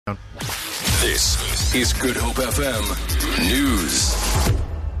This is Good Hope FM News.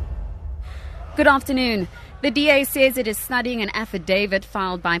 Good afternoon. The DA says it is studying an affidavit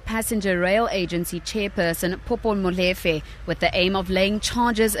filed by Passenger Rail Agency chairperson Popo Molefe with the aim of laying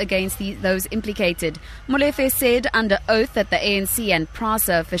charges against those implicated. Molefe said under oath that the ANC and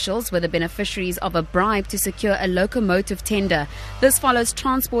PRASA officials were the beneficiaries of a bribe to secure a locomotive tender. This follows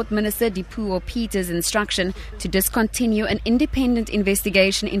Transport Minister Dipuo Peter's instruction to discontinue an independent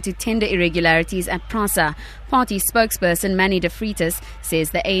investigation into tender irregularities at PRASA. Party spokesperson Manny de Freitas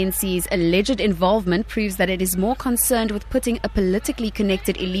says the ANC's alleged involvement proves that it is more concerned with putting a politically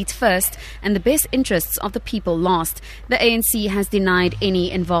connected elite first and the best interests of the people last. The ANC has denied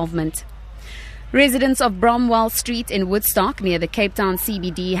any involvement. Residents of Bromwell Street in Woodstock near the Cape Town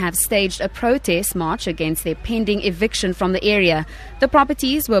CBD have staged a protest march against their pending eviction from the area. The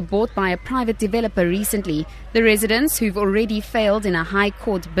properties were bought by a private developer recently. The residents, who've already failed in a High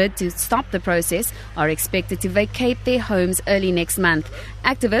Court bid to stop the process, are expected to vacate their homes early next month.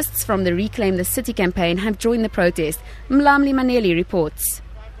 Activists from the Reclaim the City campaign have joined the protest. Mlamli Maneli reports.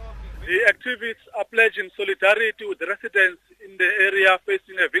 The activists are pledging solidarity with the residents in the area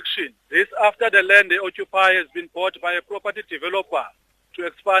facing eviction. This after the land they occupy has been bought by a property developer to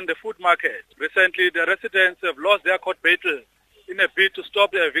expand the food market. Recently, the residents have lost their court battle in a bid to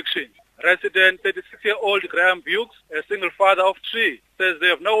stop the eviction. Resident 36-year-old Graham Bukes, a single father of three, says they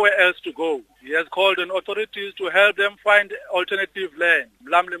have nowhere else to go. He has called on authorities to help them find alternative land.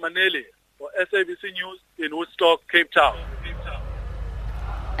 Mlamli Maneli for SABC News in Woodstock, Cape Town.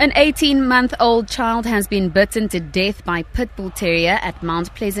 An 18-month-old child has been bitten to death by pit bull terrier at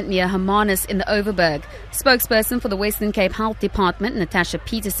Mount Pleasant near Hermanus in the Overberg. Spokesperson for the Western Cape Health Department, Natasha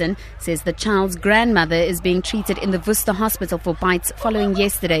Peterson, says the child's grandmother is being treated in the Worcester Hospital for bites following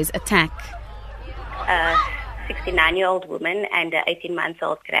yesterday's attack. A 69-year-old woman and an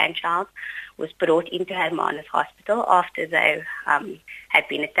 18-month-old grandchild was brought into Hermanus Hospital after they had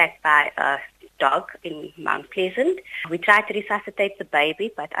been attacked by a dog in Mount Pleasant. We tried to resuscitate the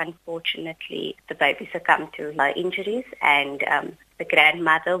baby, but unfortunately the baby succumbed to her injuries and the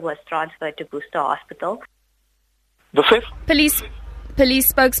grandmother was transferred to Worcester Hospital. Police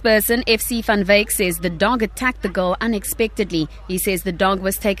spokesperson FC Van Wyk says the dog attacked the girl unexpectedly. He says the dog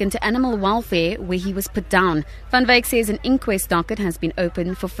was taken to animal welfare where he was put down. Van Wyk says an inquest docket has been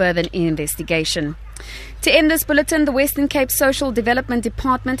opened for further investigation. To end this bulletin, the Western Cape Social Development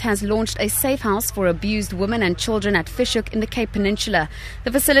Department has launched a safe house for abused women and children at Fishhook in the Cape Peninsula.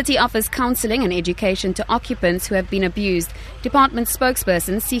 The facility offers counselling and education to occupants who have been abused. Department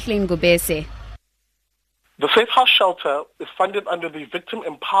spokesperson Sihlin Gobese. The Safe House shelter is funded under the Victim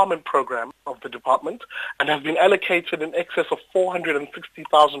Empowerment Program of the department and has been allocated in excess of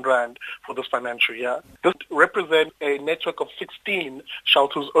 460,000 rand for this financial year. This represents a network of 16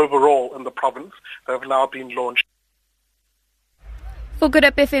 shelters overall in the province that have now been launched. For Good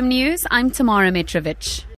Hope FM News, I'm Tamara Mitrovic.